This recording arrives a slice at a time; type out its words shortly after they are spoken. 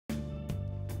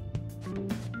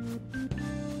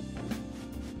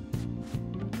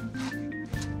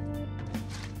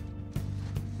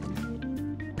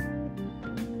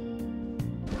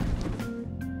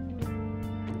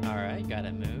got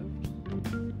it moved.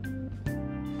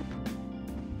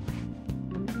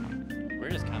 We're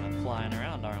just kind of flying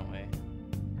around, aren't we?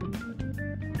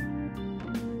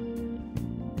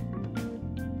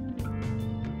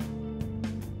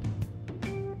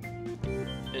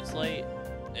 It's late.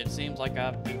 It seems like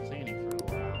I've been cleaning for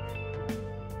a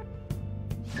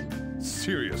while.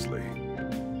 Seriously?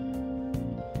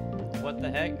 What the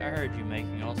heck? I heard you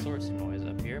making all sorts of noise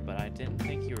up here, but I didn't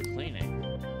think you were cleaning.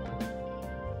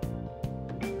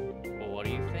 Well, what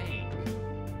do you think?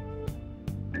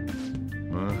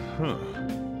 Uh-huh.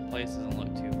 Place doesn't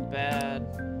look too bad,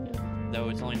 though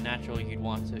it's only natural you'd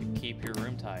want to keep your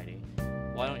room tidy.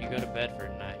 Why don't you go to bed for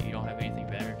tonight? You don't have anything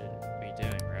better to be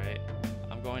doing, right?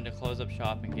 I'm going to close up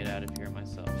shop and get out of here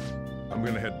myself. I'm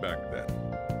gonna head back then.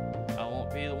 I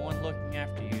won't be the one looking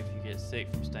after you if you get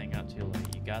sick from staying out too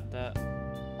late. You got that?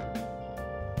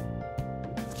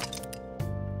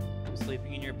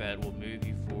 Sleeping in your bed will move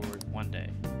you forward one day.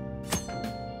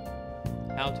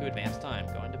 How to advance time.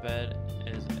 Going to bed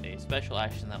is a special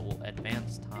action that will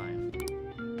advance time.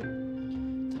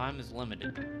 Time is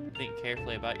limited. Think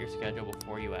carefully about your schedule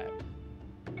before you act.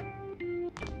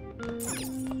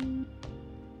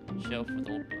 Shelf with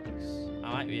old books.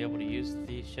 I might be able to use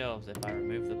these shelves if I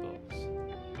remove the books.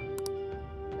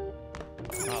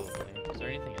 Probably. Is there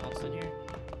anything else in here?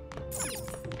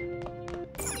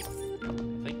 I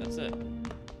think that's it.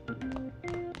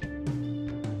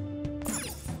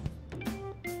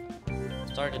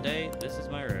 Start today. This is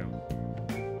my room.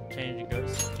 Change and go to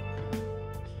sleep.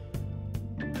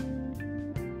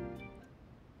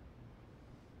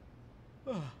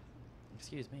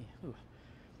 Excuse me. Ooh.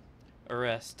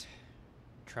 Arrest.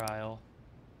 Trial.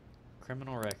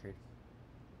 Criminal record.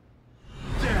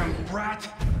 Damn brat!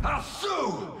 I'll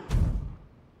sue!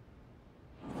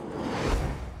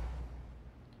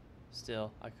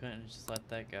 Still, I couldn't just let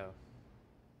that go.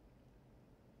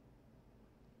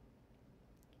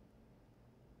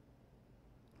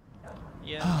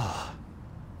 Yeah.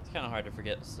 It's kind of hard to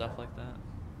forget stuff like that.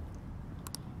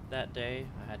 That day,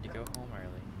 I had to go home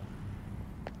early.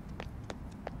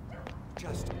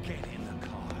 Just get in the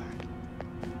car.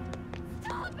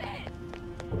 Stop it!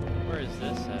 Where is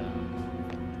this at?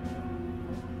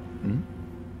 Hmm?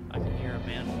 I can hear a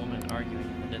man and woman arguing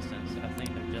in the distance. I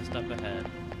think they're just up ahead.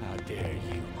 How dare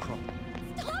you,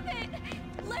 Stop it!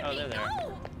 Let Oh, me they're there.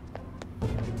 go!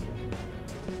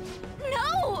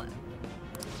 No!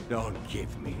 Don't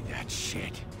give me that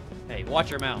shit. Hey,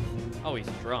 watch your mouth. Oh, he's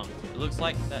drunk. It looks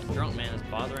like that drunk man is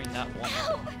bothering that woman.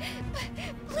 Help!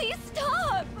 Please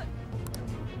stop!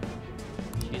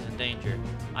 She's in danger.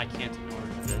 I can't ignore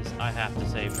this. I have to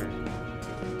save her.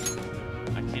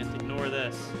 I can't ignore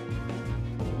this.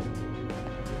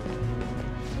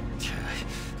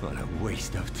 What a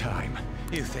waste of time.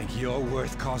 You think you're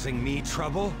worth causing me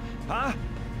trouble? Huh?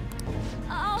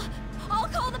 I'll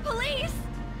call the police!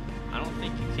 I don't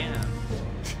think you can.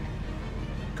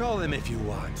 Call them if you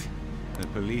want. The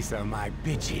police are my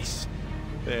bitches.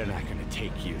 They're not gonna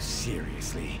take you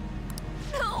seriously.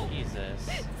 No!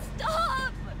 Jesus.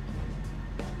 Stop!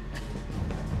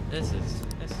 This is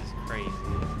crazy.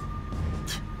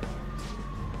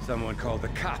 Someone called the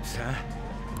cops, huh?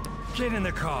 Get in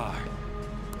the car.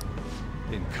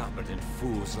 Incompetent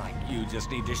fools like you just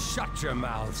need to shut your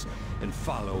mouths and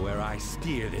follow where I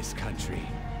steer this country.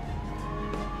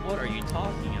 What are you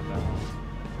talking about?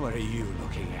 What are you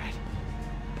looking at?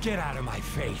 Get out of my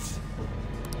face.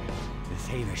 This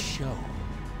ain't a show.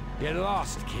 Get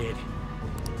lost, kid.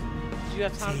 Do you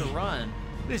have time to run?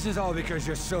 This is all because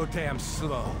you're so damn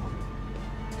slow.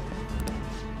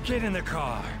 Get in the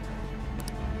car.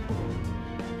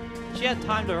 She had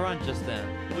time to run just then.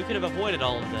 We could have avoided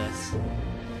all of this.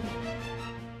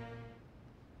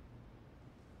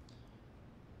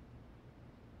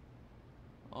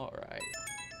 Alright.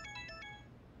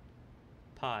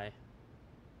 Pie.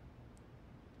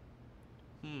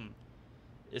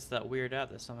 It's that weird app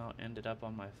that somehow ended up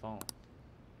on my phone.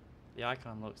 The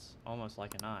icon looks almost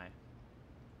like an eye.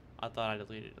 I thought I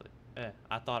deleted it.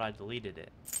 I thought I deleted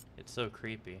it. It's so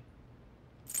creepy.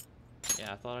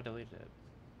 Yeah, I thought I deleted it.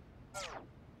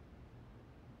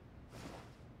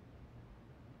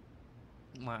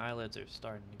 My eyelids are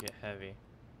starting to get heavy.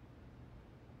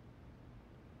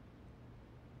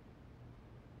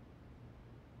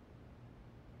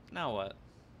 Now what?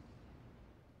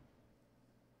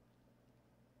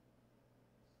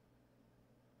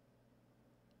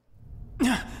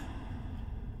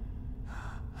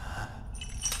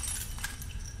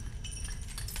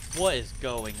 What is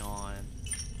going on?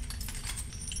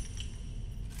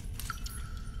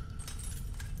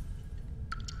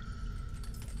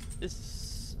 This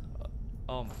is...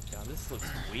 Oh my god, this looks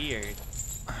weird.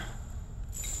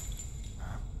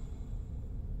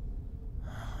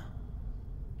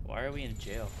 Why are we in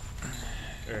jail?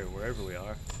 Or wherever we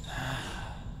are.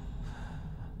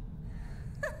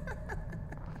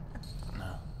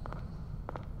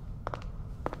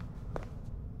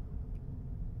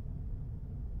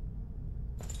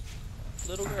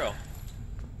 Little girl.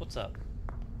 What's up?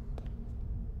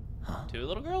 Two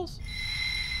little girls?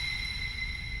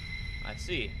 I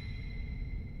see.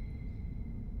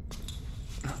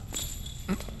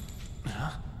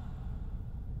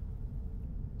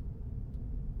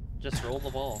 Just roll the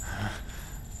ball.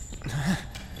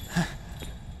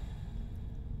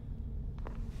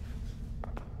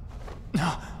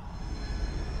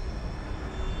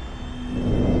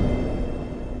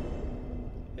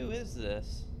 Who is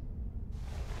this?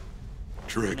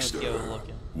 Trickster, Pinocchio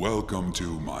looking. welcome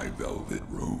to my velvet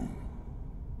room.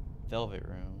 Velvet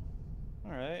room.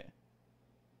 Alright.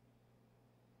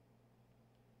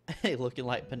 Hey, looking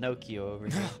like Pinocchio over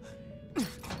here.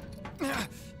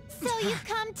 So you've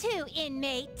come too,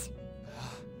 inmate.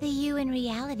 The you in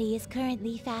reality is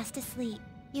currently fast asleep.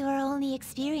 You are only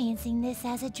experiencing this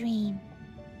as a dream.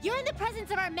 You're in the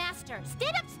presence of our master.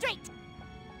 Stand up straight!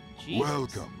 Jesus.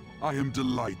 Welcome. I am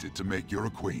delighted to make your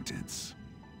acquaintance.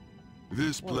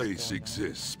 This What's place going on?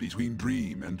 exists between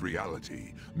dream and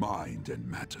reality, mind and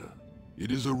matter.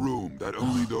 It is a room that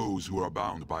only those who are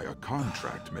bound by a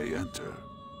contract may enter.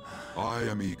 I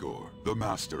am Igor, the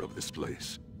master of this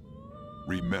place.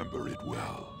 Remember it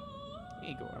well.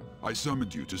 Igor. I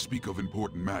summoned you to speak of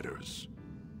important matters.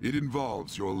 It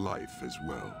involves your life as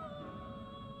well.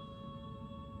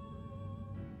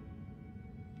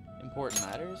 Important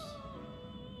matters?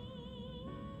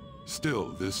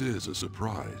 Still, this is a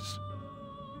surprise.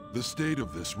 The state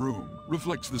of this room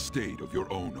reflects the state of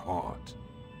your own heart.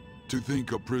 To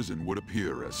think a prison would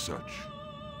appear as such.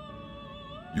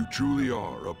 You truly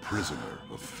are a prisoner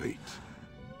of fate.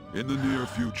 In the near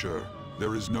future,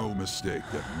 there is no mistake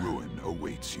that ruin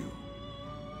awaits you.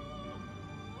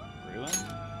 Ruin?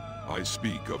 I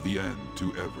speak of the end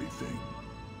to everything.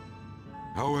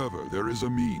 However, there is a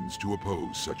means to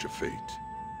oppose such a fate.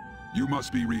 You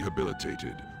must be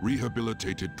rehabilitated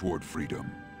toward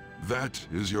freedom. That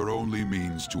is your only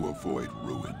means to avoid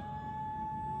ruin.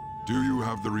 Do you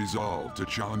have the resolve to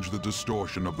challenge the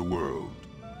distortion of the world?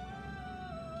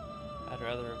 I'd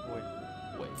rather avoid...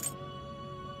 Wait.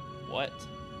 What?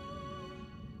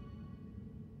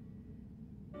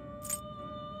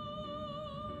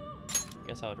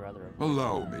 Guess I would rather avoid...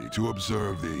 Allow me to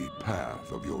observe the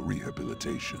path of your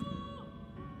rehabilitation.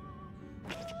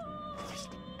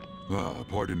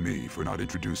 Pardon me for not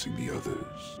introducing the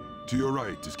others. To your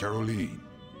right is Caroline.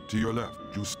 To your left,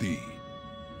 Justine.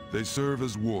 They serve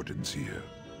as wardens here.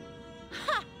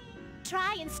 Ha!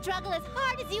 Try and struggle as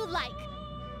hard as you like.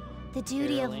 The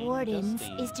duty of Caroline, wardens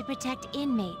Justine. is to protect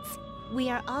inmates. We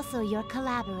are also your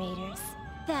collaborators.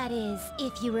 That is,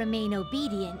 if you remain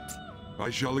obedient. I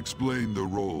shall explain the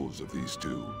roles of these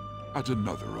two at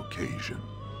another occasion.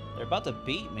 They're about to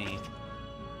beat me.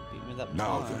 Beat me that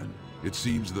Now time. then, it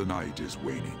seems the night is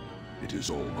waning. It is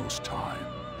almost time.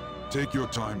 Take your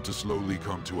time to slowly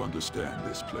come to understand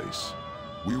this place.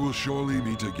 We will surely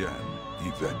meet again,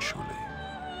 eventually.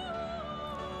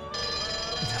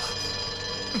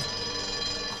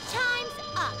 Time's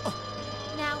up.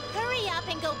 Now hurry up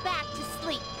and go back to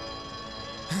sleep.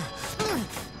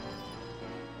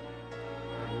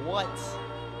 What?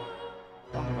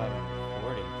 How long have I been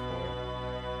recording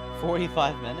for?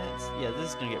 45 minutes? Yeah, this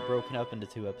is gonna get broken up into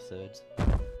 2 episodes.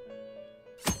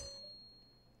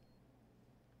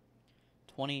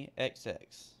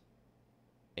 20XX.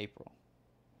 April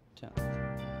 10th.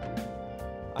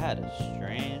 I had a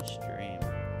strange dream.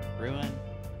 Ruin?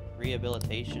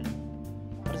 Rehabilitation?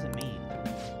 What does it mean?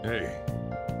 Hey,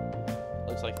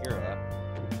 Looks like you're up.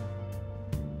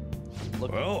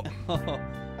 well,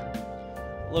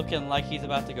 Looking like he's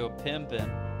about to go pimping.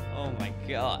 Oh my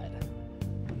god.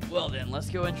 Well then, let's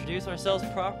go introduce ourselves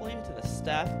properly to the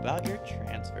staff about your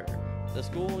transfer. The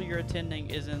school you're attending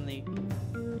is in the...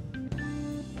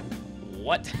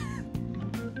 What?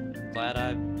 Glad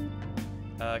I'm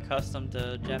accustomed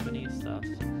to Japanese stuff.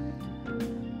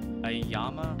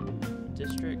 Ayama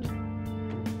district.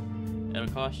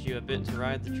 It'll cost you a bit to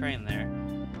ride the train there,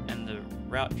 and the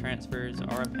route transfers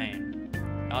are a pain.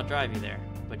 I'll drive you there,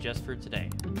 but just for today.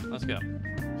 Let's go.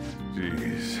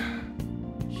 jeez.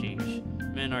 Sheesh.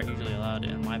 Men aren't usually allowed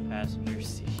in my passenger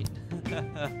seat.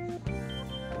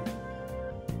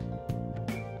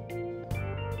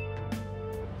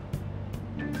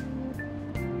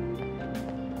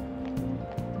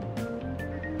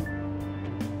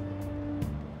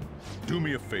 do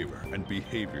me a favor and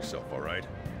behave yourself, all right?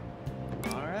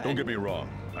 All right. Don't get me wrong.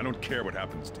 I don't care what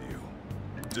happens to you.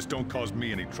 Just don't cause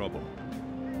me any trouble.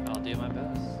 I'll do my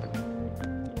best.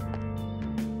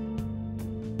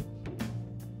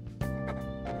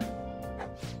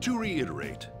 To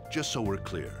reiterate, just so we're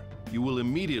clear, you will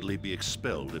immediately be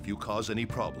expelled if you cause any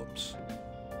problems.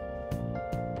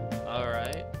 All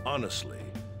right. Honestly,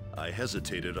 I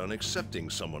hesitated on accepting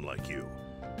someone like you,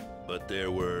 but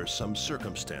there were some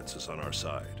circumstances on our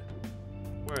side.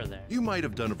 Where are they? You might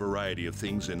have done a variety of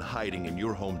things in hiding in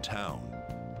your hometown,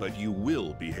 but you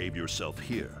will behave yourself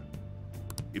here.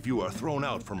 If you are thrown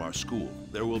out from our school,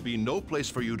 there will be no place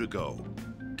for you to go.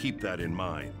 Keep that in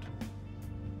mind.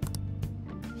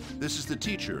 This is the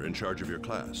teacher in charge of your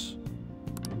class.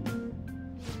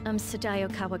 I'm Sadayo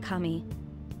Kawakami.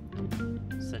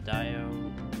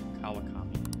 Sadayo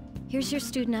Kawakami. Here's your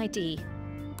student ID.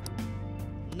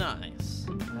 Nice.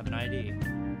 I have an ID.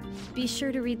 Be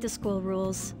sure to read the school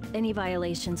rules. Any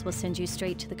violations will send you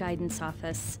straight to the guidance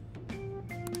office.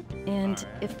 And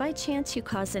Alright. if by chance you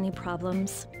cause any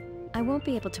problems, I won't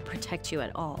be able to protect you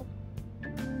at all.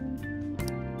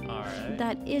 Alright.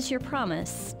 That is your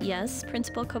promise, yes,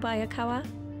 Principal Kobayakawa?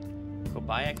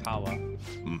 Kobayakawa.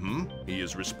 Mm-hmm. He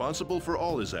is responsible for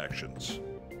all his actions.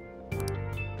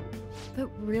 But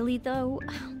really though,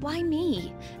 why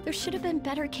me? There should have been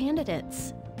better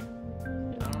candidates. I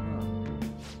don't know.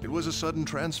 It was a sudden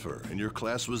transfer, and your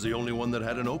class was the only one that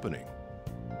had an opening.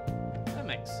 That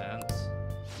makes sense.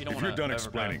 You don't If wanna you're done overcrowd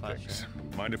a explaining things,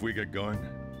 classroom. mind if we get going?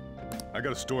 I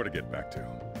got a store to get back to.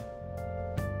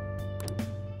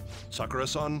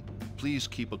 Sakura-san, please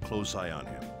keep a close eye on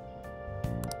him.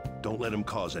 Don't let him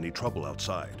cause any trouble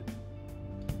outside.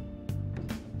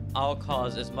 I'll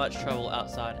cause as much trouble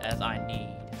outside as I need.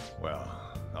 Well,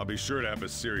 I'll be sure to have a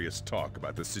serious talk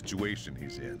about the situation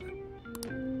he's in.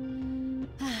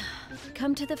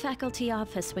 Come to the faculty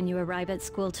office when you arrive at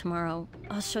school tomorrow.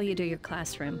 I'll show you to your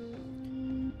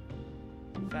classroom.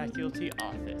 Faculty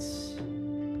office.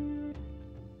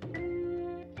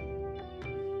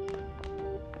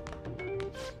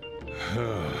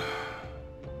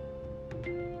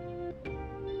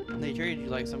 They treated you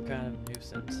like some kind of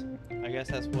nuisance. I guess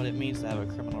that's what it means to have a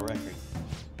criminal record.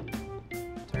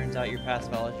 Turns out you're past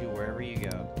valid you wherever you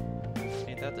go.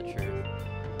 Ain't that the truth?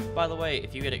 By the way,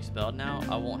 if you get expelled now,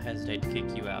 I won't hesitate to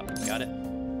kick you out. Got it?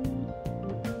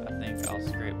 I think I'll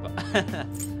scrape, but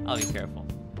I'll be careful.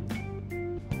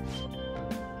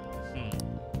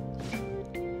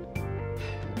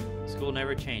 School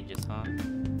never changes, huh?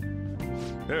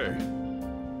 Hey,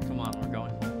 Come on, we're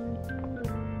going home.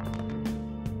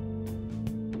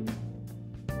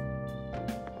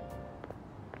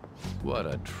 What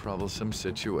a troublesome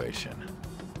situation.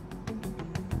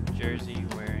 Jersey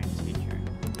wearing teacher.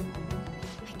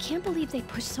 I can't believe they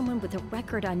pushed someone with a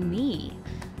record on me.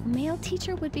 A male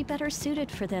teacher would be better suited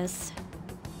for this.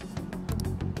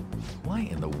 Why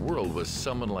in the world was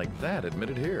someone like that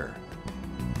admitted here?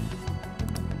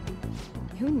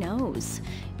 Who knows?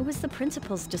 It was the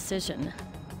principal's decision.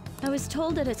 I was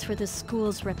told that it's for the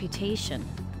school's reputation.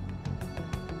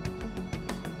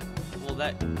 Well,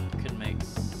 that could make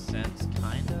sense,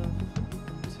 kind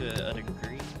of, to a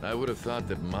degree. I would have thought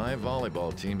that my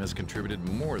volleyball team has contributed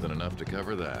more than enough to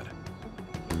cover that.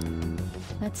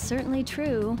 That's certainly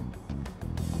true.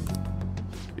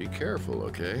 Be careful,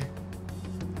 okay?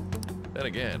 Then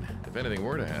again, if anything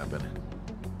were to happen,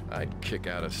 I'd kick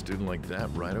out a student like that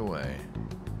right away.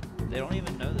 They don't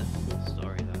even know the full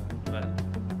story, though. But,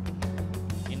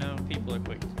 you know, people are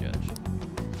quick to judge.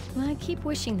 Well, I keep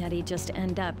wishing that he'd just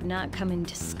end up not coming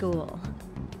to school.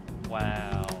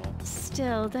 Wow.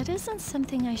 Still, that isn't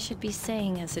something I should be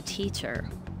saying as a teacher.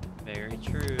 Very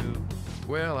true.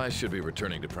 Well, I should be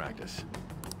returning to practice.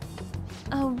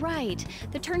 Oh, right.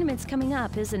 The tournament's coming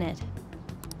up, isn't it?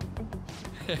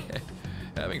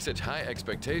 Having such high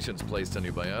expectations placed on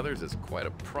you by others is quite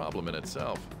a problem in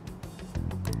itself.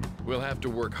 We'll have to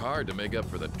work hard to make up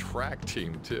for the track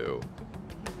team, too.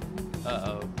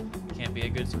 Uh-oh. Can't be a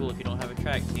good school if you don't have a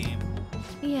track team.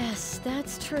 Yes,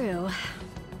 that's true.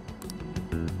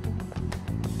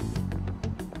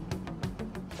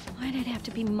 Why'd it have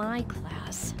to be my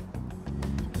class?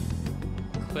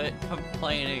 Quit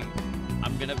complaining.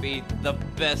 I'm gonna be the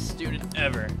best student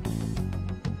ever.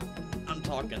 I'm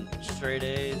talking straight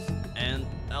A's, and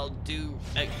I'll do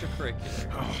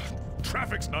extracurricular. oh,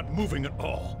 traffic's not moving at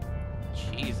all.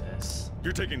 Jesus.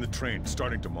 You're taking the train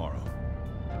starting tomorrow.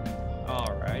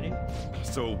 Alrighty.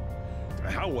 So,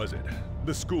 how was it?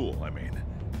 The school, I mean.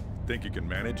 Think you can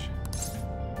manage?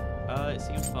 It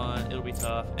seems fun. It'll be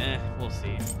tough. We'll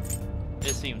see.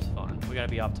 It seems fun. We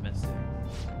gotta be optimistic.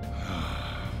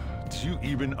 Do you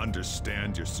even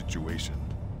understand your situation?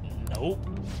 Nope.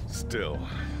 Still,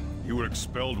 you were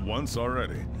expelled once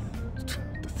already.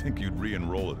 To think you'd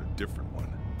re-enroll at a different one.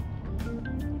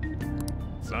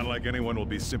 It's not like anyone will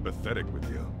be sympathetic with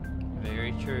you.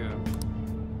 Very true.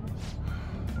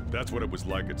 That's what it was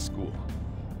like at school.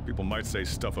 People might say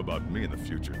stuff about me in the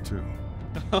future, too.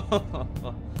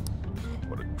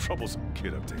 What a troublesome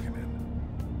kid I've taken in.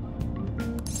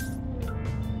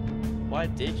 Why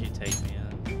did you take me in?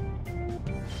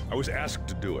 I was asked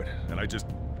to do it, and I just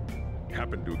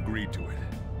happened to agree to it.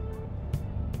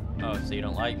 Oh, so you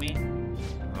don't like me?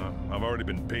 I've already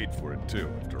been paid for it, too,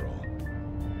 after all.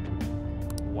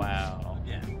 Wow.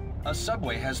 Yeah. A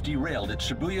subway has derailed at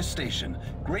Shibuya Station,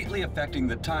 greatly affecting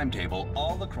the timetable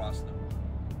all across the...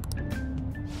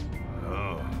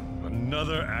 Oh,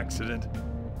 another accident?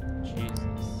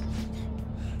 Jesus.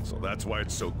 So that's why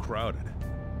it's so crowded.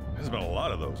 There's been a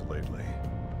lot of those lately.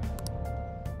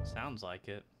 Sounds like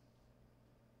it.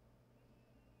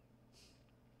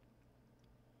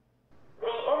 The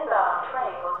inbound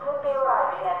train will soon be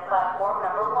arriving at platform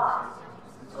number 1.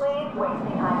 Please wait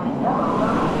behind the yellow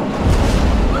line.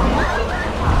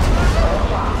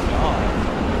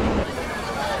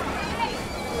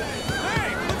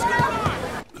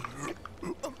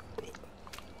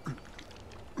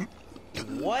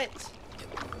 What?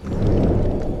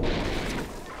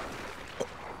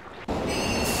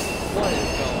 What is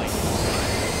going on?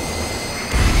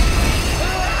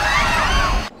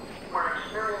 We're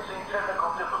experiencing technical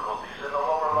difficulties in the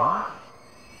lower line.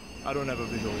 I don't have a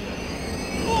visual yet.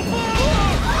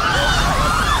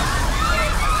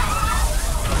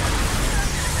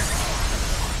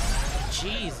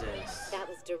 Jesus. That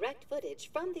was direct footage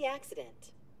from the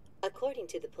accident. According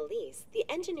to the police, the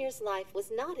engineer's life was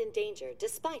not in danger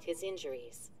despite his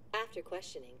injuries. After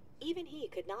questioning, even he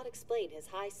could not explain his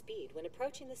high speed when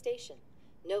approaching the station.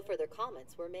 No further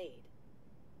comments were made.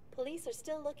 Police are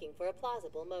still looking for a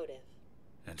plausible motive.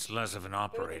 It's less of an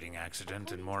operating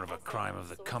accident and more of a crime of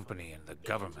the company and the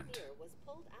government.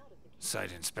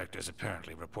 Site inspectors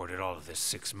apparently reported all of this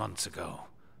 6 months ago.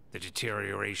 The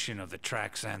deterioration of the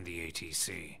tracks and the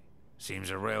ATC.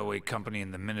 Seems a railway company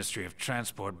and the Ministry of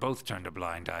Transport both turned a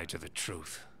blind eye to the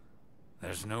truth.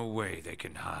 There's no way they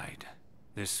can hide.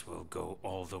 This will go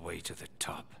all the way to the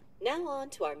top. Now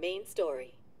on to our main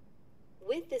story.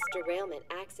 With this derailment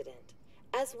accident,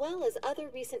 as well as other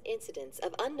recent incidents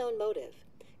of unknown motive,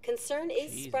 concern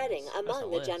is spreading among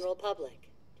the general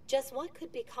public. Just what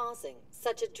could be causing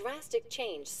such a drastic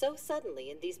change so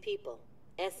suddenly in these people?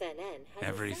 SNN has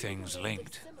everything's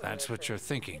linked. That's what you're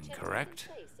thinking, correct?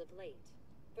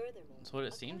 That's what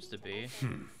it seems to be.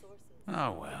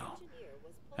 Oh well.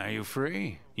 Are you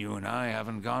free? You and I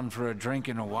haven't gone for a drink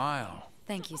in a while.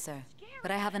 Thank you, sir.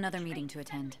 But I have another meeting to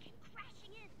attend.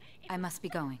 I must be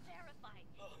going.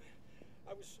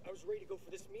 I was ready to go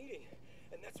for this meeting,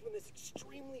 and that's when this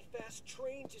extremely fast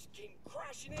train just came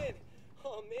crashing in.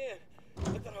 Oh man,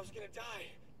 I thought I was gonna die.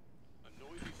 A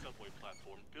noisy subway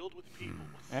platform filled with people.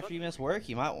 After you miss work,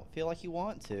 you might feel like you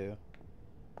want to.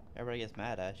 Everybody gets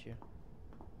mad at you.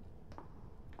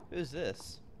 Who's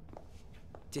this?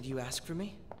 Did you ask for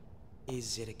me?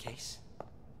 Is it a case?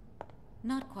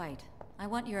 Not quite. I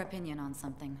want your opinion on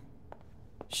something.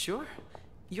 Sure.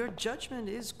 Your judgment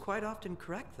is quite often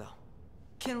correct, though.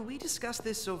 Can we discuss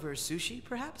this over sushi,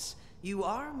 perhaps? You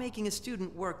are making a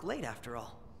student work late, after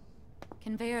all.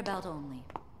 Conveyor belt only.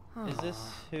 Is this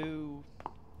who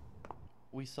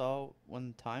we saw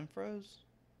when time froze?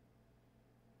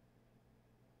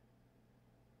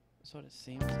 That's what it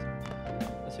seems to.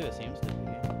 That's who it seems to be.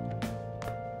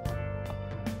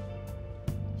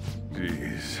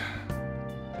 Jeez.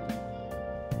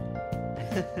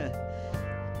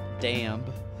 Damn.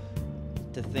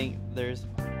 To think there'd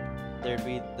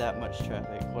be that much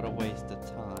traffic. What a waste of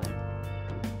time.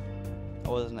 I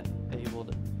wasn't able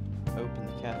to open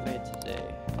the cafe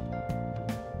today.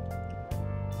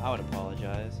 I would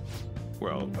apologize.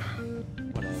 Well,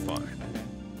 whatever. Fine.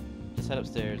 Just head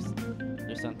upstairs.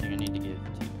 There's something I need to give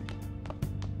to you.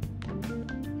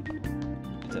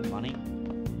 Is it money? I'm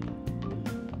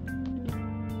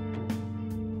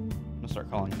gonna start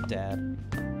calling you Dad.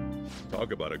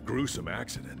 Talk about a gruesome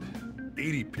accident.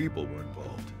 80 people were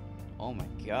involved. Oh my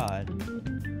god.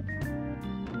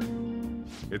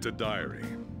 It's a diary.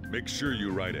 Make sure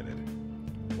you write in it.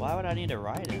 Why would I need to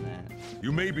write in it?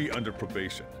 You may be under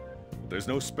probation. There's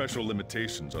no special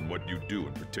limitations on what you do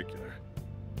in particular.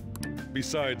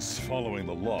 Besides following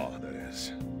the law, that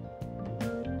is.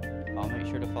 I'll make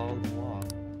sure to follow the law.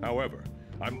 However,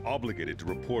 I'm obligated to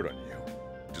report on you,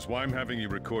 which is why I'm having you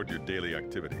record your daily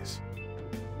activities.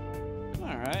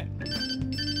 Alright.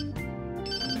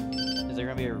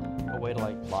 there gonna be a way to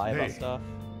like lie about stuff?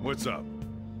 What's up?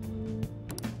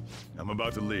 I'm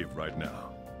about to leave right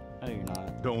now. No, you're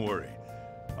not. Don't worry.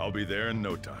 I'll be there in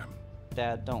no time.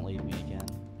 Dad, don't leave me again.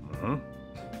 Uh-huh.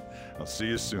 I'll see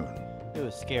you soon. It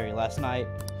was scary last night.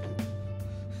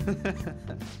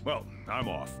 Well, I'm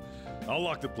off. I'll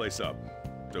lock the place up.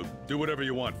 So do whatever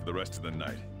you want for the rest of the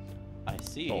night. I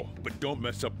see. Oh, but don't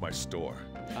mess up my store.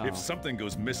 Oh. If something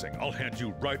goes missing, I'll hand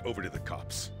you right over to the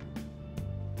cops.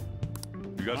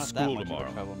 You got Not that school much of a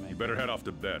tomorrow. troublemaker. You better head off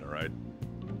to bed, all right?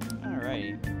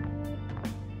 Alrighty.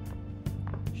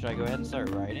 Should I go ahead and start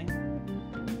writing?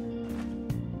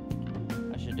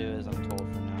 I should do as I'm told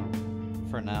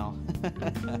for now.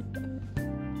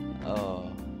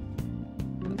 Oh,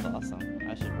 that's awesome.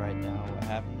 I should write down what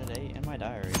happened today in my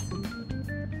diary.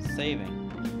 Saving.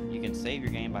 You can save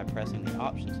your game by pressing the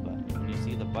options button. When you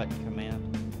see the button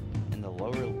command in the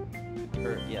lower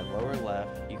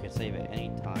left, you can save at any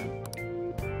time.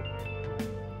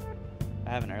 I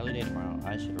have an early day tomorrow.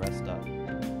 I should rest up.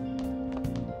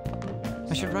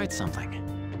 I should write something.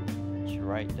 I should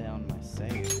write down my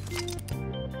save.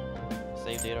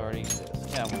 Save data already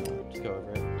exists. Yeah, why not? Just go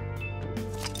over it.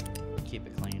 Keep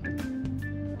it clean.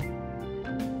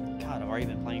 God, I've already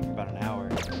been playing for about an hour.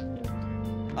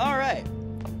 Alright.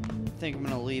 I think I'm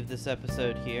going to leave this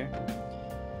episode here.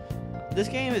 This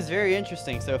game is very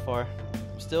interesting so far.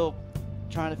 I'm still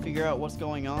trying to figure out what's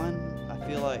going on. I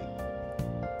feel like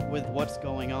with what's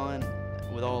going on,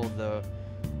 with all of the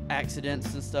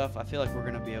accidents and stuff, I feel like we're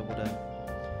going to be able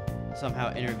to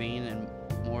somehow intervene in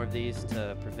more of these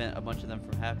to prevent a bunch of them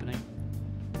from happening.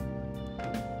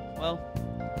 Well,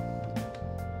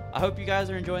 I hope you guys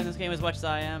are enjoying this game as much as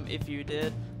I am. If you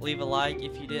did, leave a like.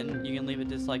 If you didn't, you can leave a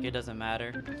dislike. It doesn't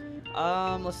matter.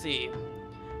 Let's see.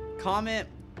 Comment,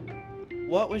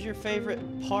 what was your favorite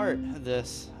part of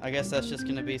this? I guess that's just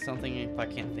going to be something if I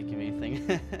can't think of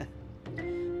anything.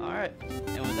 Alright,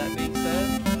 and with that being said,